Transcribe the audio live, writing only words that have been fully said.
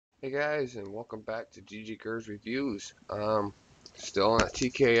Hey guys, and welcome back to GG Gers Reviews. Still on a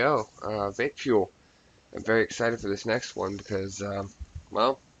TKO vape fuel. I'm very excited for this next one because,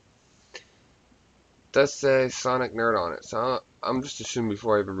 well, it does say Sonic Nerd on it. So I'm just assuming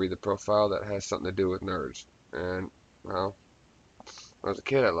before I even read the profile that has something to do with nerds. And, well, when I was a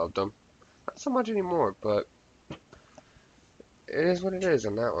kid, I loved them. Not so much anymore, but it is what it is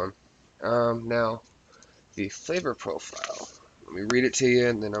on that one. Now, the flavor profile. Let me read it to you,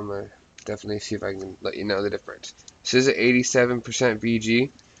 and then I'm going to definitely see if I can let you know the difference. This is an 87%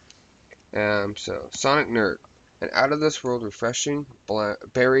 VG. So Sonic Nerd, an out of this world refreshing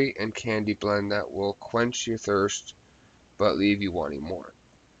berry and candy blend that will quench your thirst but leave you wanting more.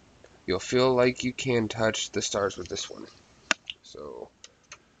 You'll feel like you can touch the stars with this one. So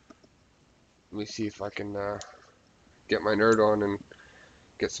let me see if I can get my nerd on and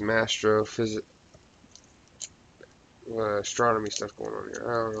get some astrophysics, astronomy stuff going on here.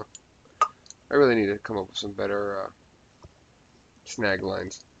 I don't know. I really need to come up with some better snag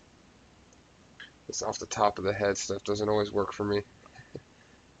lines. This off the top of the head stuff doesn't always work for me.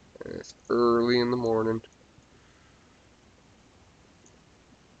 And it's early in the morning.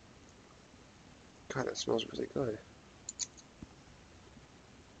 God, that smells really good.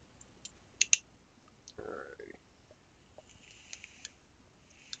 Alright.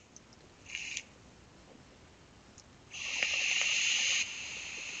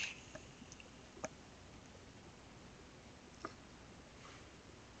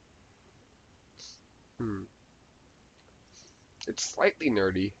 It's slightly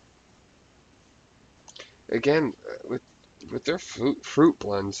nerdy. Again, with their fruit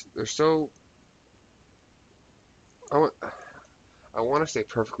blends, they're so I want I want to say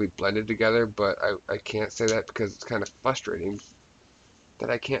perfectly blended together, but I can't say that because it's kind of frustrating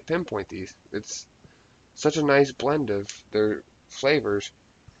that I can't pinpoint these. It's such a nice blend of their flavors.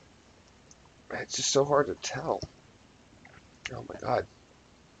 It's just so hard to tell. Oh my god,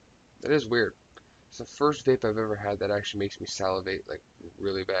 that is weird. It's the first vape I've ever had that actually makes me salivate like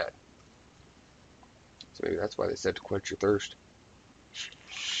really bad. So maybe that's why they said to quench your thirst.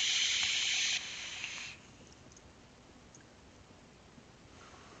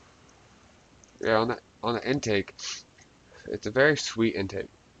 Yeah, on the intake, it's a very sweet intake.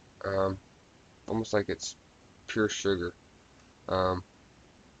 Um, Almost like it's pure sugar. Um,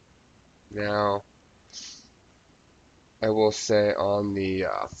 Now, I will say on the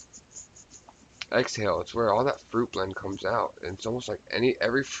exhale, it's where all that fruit blend comes out, and it's almost like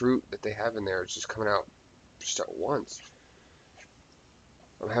every fruit that they have in there is just coming out just at once.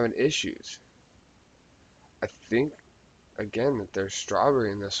 I'm having issues. I think again that there's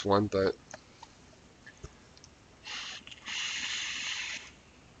strawberry in this one, but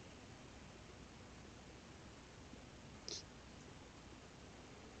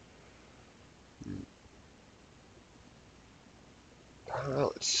I don't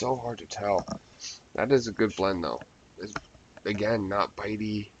know. It's so hard to tell. That is a good blend though. It's again not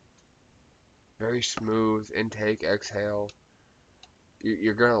bitey, very smooth intake, exhale.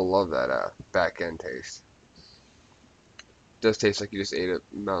 You're gonna love that back end taste. It does taste like you just ate a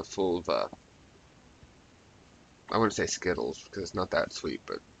mouthful of I wouldn't say Skittles because it's not that sweet,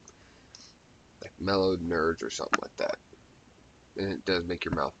 but like mellowed nerds or something like that. And it does make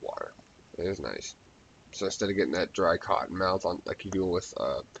your mouth water. It is nice. So instead of getting that dry cotton mouth on like you do with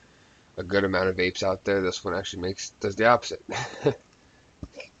a good amount of vapes out there, this one actually does the opposite.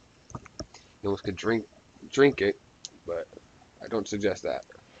 You almost could drink it, but I don't suggest that.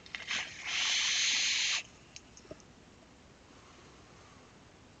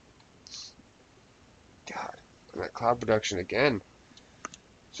 God, and that cloud production again.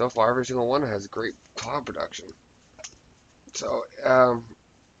 So far, every single one has great cloud production. So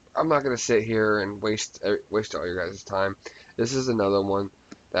I'm not gonna sit here and waste all your guys' time. This is another one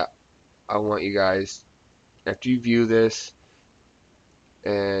that I want you guys, after you view this,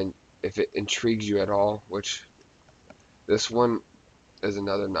 and if it intrigues you at all, which this one is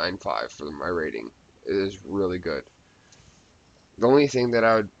another 9.5 for my rating. It is really good. The only thing that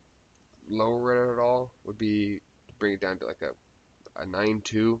I would lower it at all would be to bring it down to like a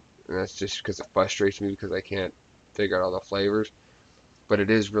 9.2, and that's just because it frustrates me because I can't figure out all the flavors. But it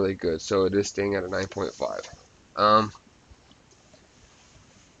is really good, so it is staying at a 9.5. Um,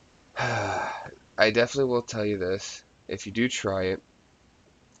 I definitely will tell you this. If you do try it,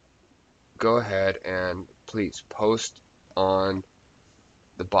 go ahead and please post on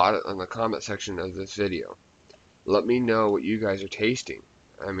the bottom on the comment section of this video. Let me know what you guys are tasting.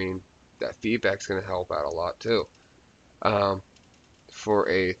 I mean, that feedback's going to help out a lot too. Um, for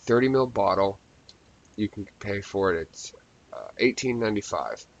a 30 ml bottle, you can pay for it. It's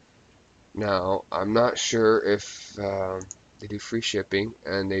 $18.95. Now, I'm not sure if they do free shipping,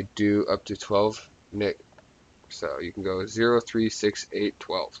 and they do up to 12 NIC. So you can go 0, 3, 6, 8,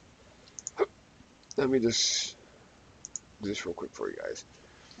 12. Let me just do this real quick for you guys.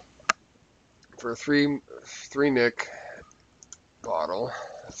 For a 3 NIC bottle,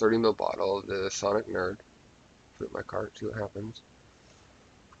 a 30 ml bottle of the Sonic Nerd, put my cart, see what happens.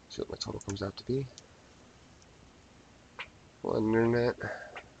 See what my total comes out to be. On internet.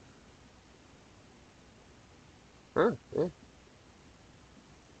 Huh, yeah.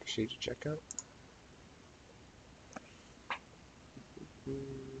 Proceed to checkout.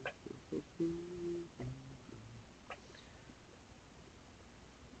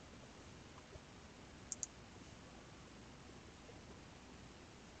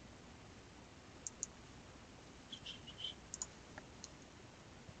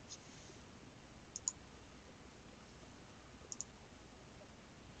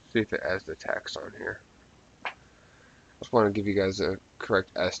 See if it has the tax on here. I just want to give you guys a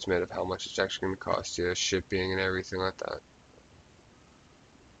correct estimate of how much it's actually going to cost you, shipping and everything like that.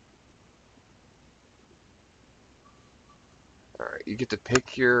 Alright, you get to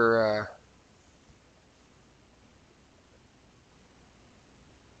pick your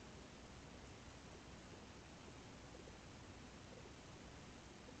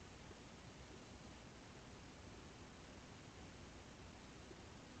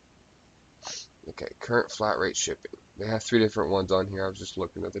okay, current flat rate shipping. They have 3 different ones on here. I was just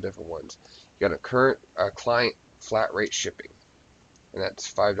looking at the different ones. You got a current client flat rate shipping, and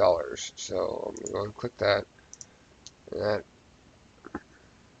that's $5. So I'm going to go and click that, and that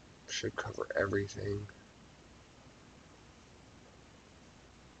should cover everything.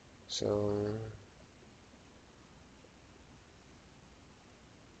 So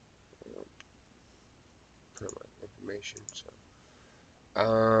put my information. So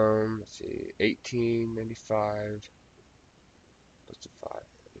let's see, $18.95 plus the 5,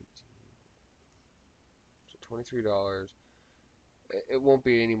 18, so $23. It won't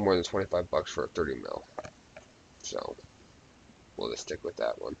be any more than 25 bucks for a 30 mil. So we'll just stick with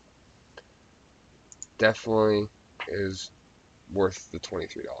that one. Definitely is worth the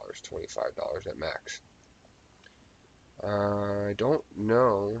 $23, $25 at max. I don't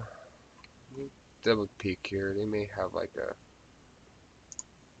know. Let me double peek here. They may have like a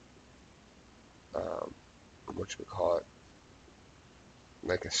what should we call it?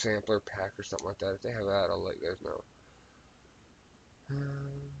 Like a sampler pack or something like that. If they have that, I'll let you guys know.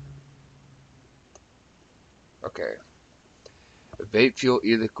 Okay. The Vape Fuel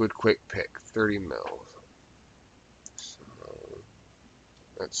E-Liquid Quick Pick, 30 mils. So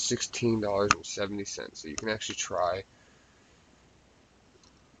that's $16.70. So you can actually try.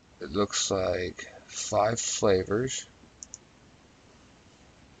 It looks like 5 flavors.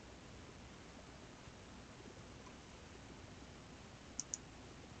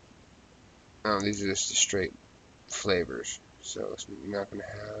 Oh, these are just the straight flavors. So it's not going to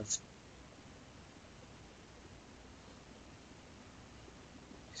have.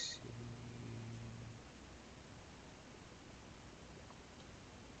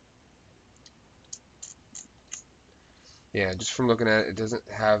 Yeah, just from looking at it, it doesn't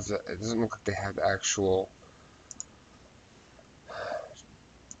have the, it doesn't look like they have actual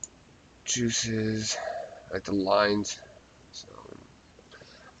juices, like the lines. So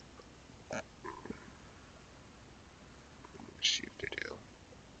let's see if they do.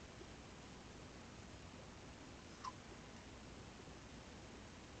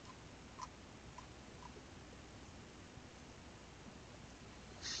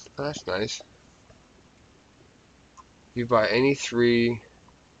 Oh, that's nice. If you buy any 3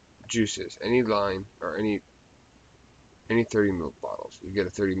 juices, any line, or any 30 ml bottles, you get a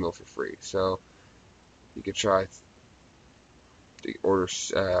 30 ml for free. So you could try the order,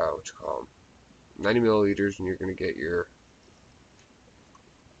 what you call them, 90 milliliters, and you're going to get your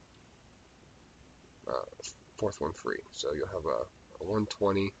uh, 4th one free. So you'll have a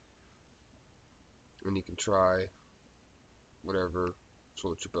 120, and you can try whatever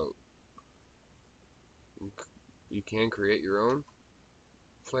floats your boat. You can create your own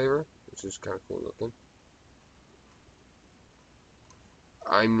flavor, which is kind of cool looking.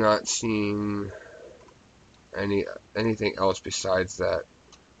 I'm not seeing anything else besides that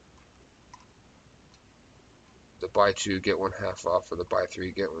the buy 2 get 1 half off, or the buy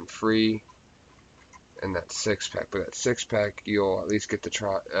 3 get 1 free, and that 6-pack. But that 6-pack, you'll at least get to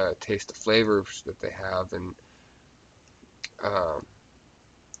try taste the flavors that they have, and um,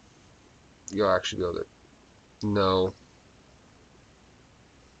 you'll actually be able to know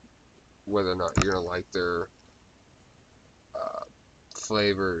whether or not you're gonna like their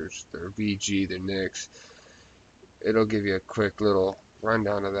flavors, their VG, their nicks. It'll give you a quick little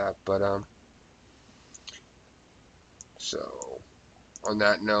rundown of that. But so on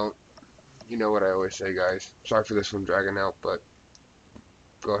that note, you know what I always say, guys. Sorry for this one dragging out, but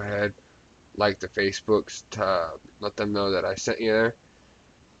go ahead, like the Facebooks to let them know that I sent you there.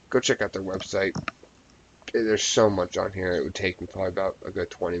 Go check out their website. There's so much on here. It would take me probably about a good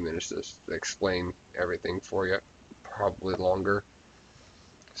 20 minutes to explain everything for you. Probably longer.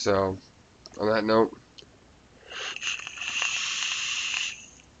 So, on that note,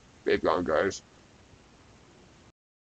 vape gone, guys.